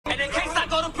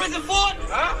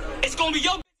gonna be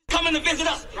your coming to visit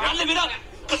us. I live it up.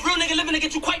 Cause real nigga living to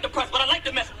get you quite depressed, but I like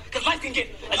the mess. Cause life can get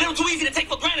a little too easy to take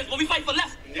for granted when we fight for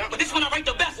less. But this one I write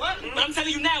the best. But I'm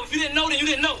telling you now, if you didn't know, then you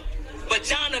didn't know. But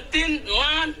John, a thin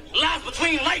line lies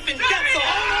between life and death. So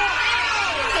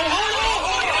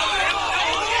hold on.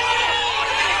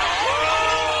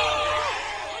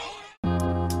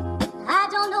 I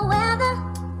don't know whether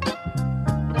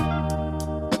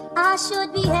I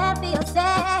should be happy or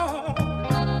sad.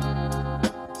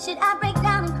 Should I break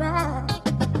down and cry?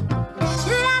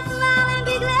 Should I smile and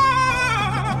be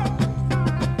glad?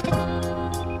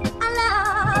 I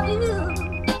love you,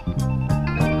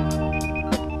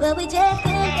 but we just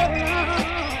can't get along.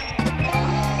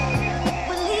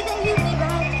 Believing you be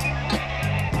right,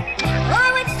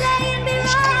 always saying be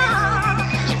wrong.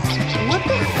 What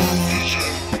the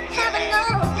heaven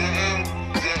knows,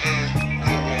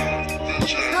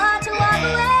 it's hard to walk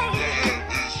away,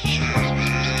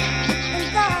 and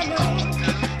God knows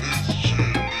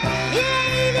it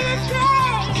ain't easy to stay.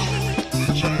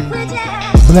 We're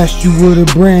just Blessed you with a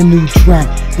brand new track,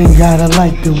 and gotta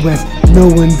like the rest,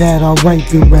 knowing that I'll write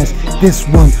the rest. This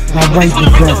one, I write the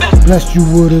best. Blessed you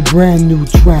with a brand new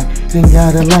track, and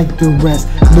gotta like the rest,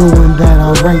 knowing that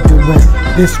I'll write the rest.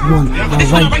 This one, I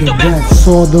write the best.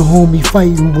 Saw the homie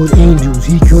fighting with angels,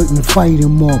 he couldn't fight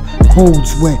him off. Cold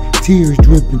sweat, tears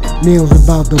dripping, nails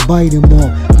about to bite him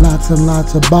off. Lots and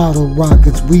lots of bottle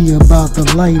rockets, we about to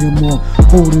light him off.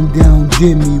 Holding down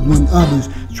Jimmie when others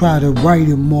try to write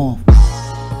him off.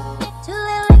 too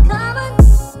little in common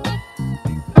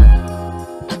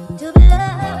to be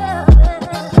loved,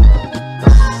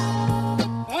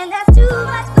 and that's too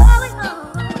much going on.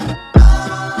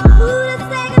 Who to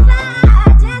say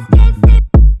goodbye, just can't say.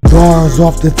 Bars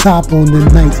off the top on the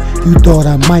nights you thought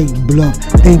I might bluff,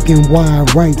 thinking why I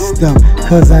write stuff,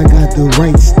 cause I got the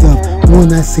right stuff.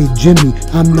 When I say Jimmie,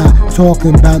 I'm not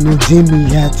talking about no Jimmie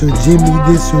hats or Jimmie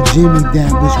this or Jimmie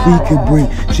that. Wish we could bring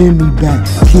Jimmie back.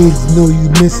 Kids know you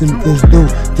miss him cause though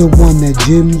the one that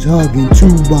Jim's hugging.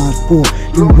 2x4,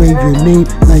 engrave your name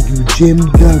like you Jim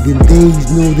Duggan.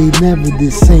 Days know they never the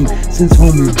same since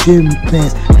homie Jim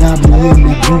passed. Got me in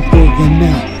the group working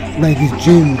out like it's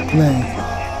gym class.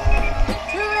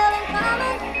 Too little in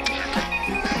common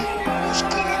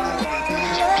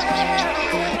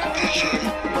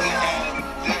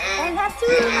and that's too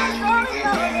much going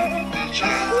on.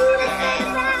 Who to say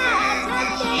goodbye, just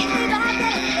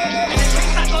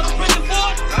can't I go to prison for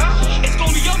it. It's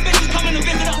gonna be your bitches coming to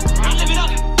visit us. I live it up.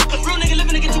 Cause real nigga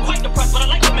living to get you quite depressed, but I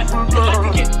like the mess. Cause life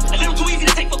can get a little too easy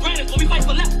to take for granted when we fight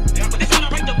for less. But this one I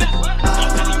write the best. But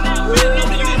I'm telling you now, if you didn't know,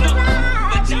 then you didn't know.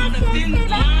 But John, a thin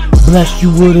line. Blessed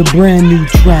you with a brand new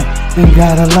track, and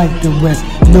gotta like the rest,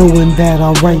 knowing that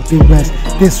I'll write the rest.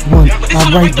 This one,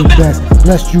 I write the best.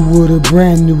 Blessed you with a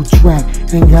brand new track,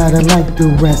 and gotta like the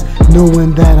rest,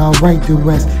 knowing that I'll write the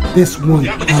rest. This one,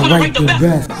 I write the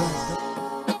best.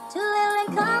 too little in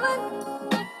common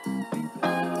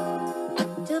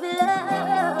to be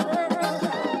loved,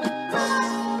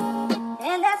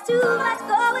 and that's too much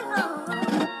going on.